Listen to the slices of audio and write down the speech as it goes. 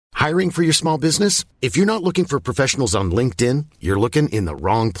Hiring for your small business? If you're not looking for professionals on LinkedIn, you're looking in the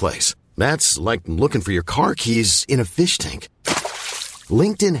wrong place. That's like looking for your car keys in a fish tank.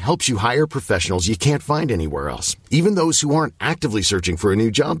 LinkedIn helps you hire professionals you can't find anywhere else, even those who aren't actively searching for a new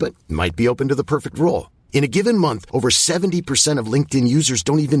job but might be open to the perfect role. In a given month, over 70% of LinkedIn users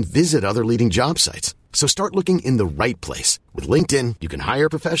don't even visit other leading job sites. So start looking in the right place. With LinkedIn, you can hire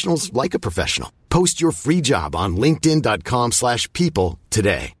professionals like a professional. Post your free job on linkedin.com/people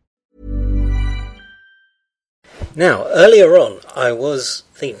today. Now, earlier on, I was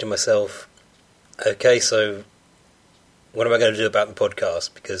thinking to myself, okay, so what am I going to do about the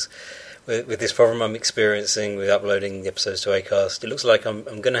podcast? Because with this problem I'm experiencing with uploading the episodes to Acast, it looks like I'm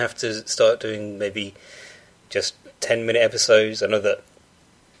going to have to start doing maybe just 10-minute episodes. I know that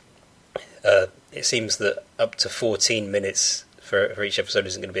it seems that up to 14 minutes for each episode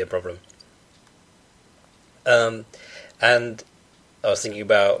isn't going to be a problem. And I was thinking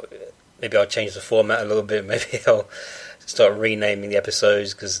about maybe I'll change the format a little bit. Maybe I'll start renaming the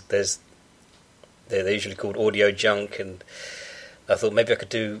episodes because they're usually called Audio Junk, and I thought maybe I could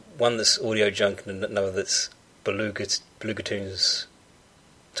do one that's Audio Junk and another that's Beluga Tunes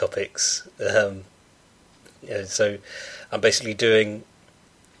topics. So I'm basically doing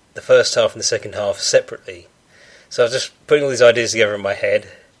the first half and the second half separately. So I was just putting all these ideas together in my head.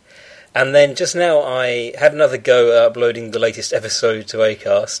 And then just now I had another go at uploading the latest episode to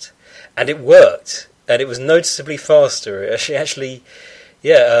Acast, and it worked. And it was noticeably faster. It it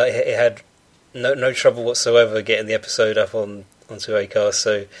had no trouble whatsoever getting the episode up onto Acast.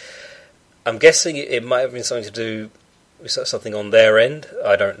 So I'm guessing it might have been something to do with something on their end.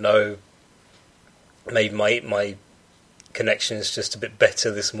 I don't know. Maybe my connection is just a bit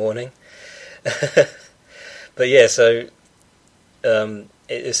better this morning. But yeah, so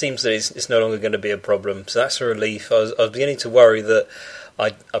it seems that it's no longer going to be a problem. So that's a relief. I was beginning to worry that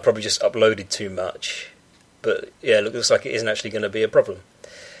I probably just uploaded too much. But yeah, it looks like it isn't actually going to be a problem.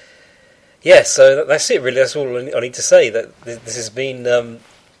 Yeah, so that's it really. That's all I need to say. That this has been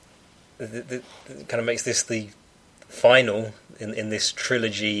kind of makes this the final in this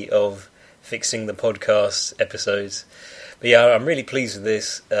trilogy of fixing the podcast episodes. But yeah, I'm really pleased with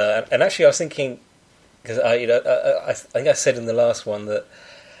this. And actually, I was thinking, because I think I said in the last one that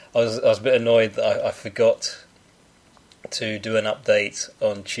I was a bit annoyed that I forgot to do an update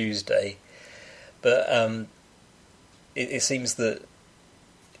on Tuesday. But it seems that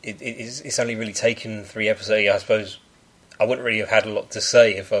it's only really taken 3 episodes. I suppose I wouldn't really have had a lot to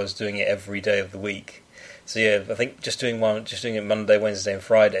say if I was doing it every day of the week. So yeah, I think just doing it Monday, Wednesday, and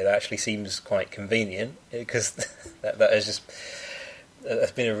Friday, that actually seems quite convenient, because that's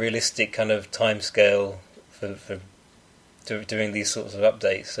been a realistic kind of timescale for doing these sorts of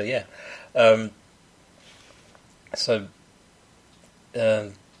updates. So yeah,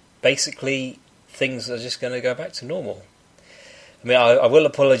 basically things are just going to go back to normal. I mean, I will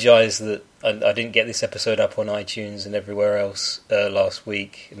apologise that I didn't get this episode up on iTunes and everywhere else last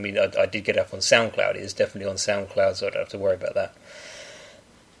week. I mean, I did get it up on SoundCloud. It is definitely on SoundCloud, so I don't have to worry about that.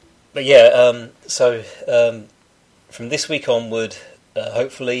 But yeah, from this week onward,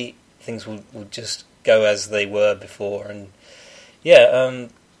 hopefully things will just go as they were before. And yeah,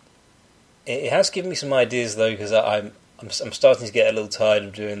 it has given me some ideas though, because I'm starting to get a little tired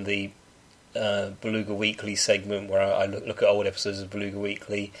of doing the Beluga Weekly segment where I look at old episodes of Beluga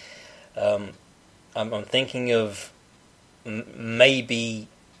Weekly. I'm thinking of maybe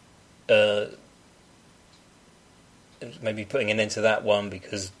putting an end to that one,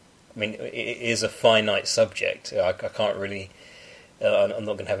 because I mean it is a finite subject. I can't really. I'm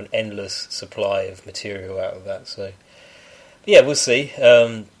not going to have an endless supply of material out of that. So yeah, we'll see.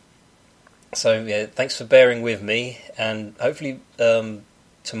 So yeah, thanks for bearing with me, and hopefully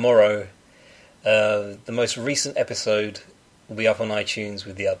tomorrow. The most recent episode will be up on iTunes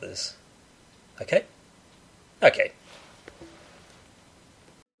with the others. Okay? Okay.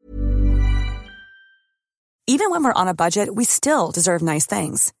 Even when we're on a budget, we still deserve nice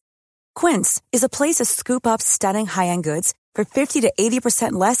things. Quince is a place to scoop up stunning high-end goods for 50 to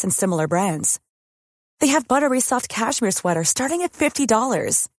 80% less than similar brands. They have buttery soft cashmere sweaters starting at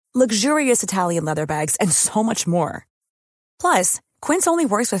 $50, luxurious Italian leather bags, and so much more. Plus, Quince only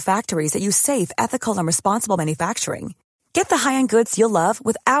works with factories that use safe, ethical, and responsible manufacturing. Get the high-end goods you'll love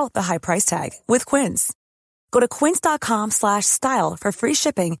without the high price tag with Quince. Go to quince.com/style for free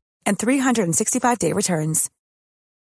shipping and 365-day returns.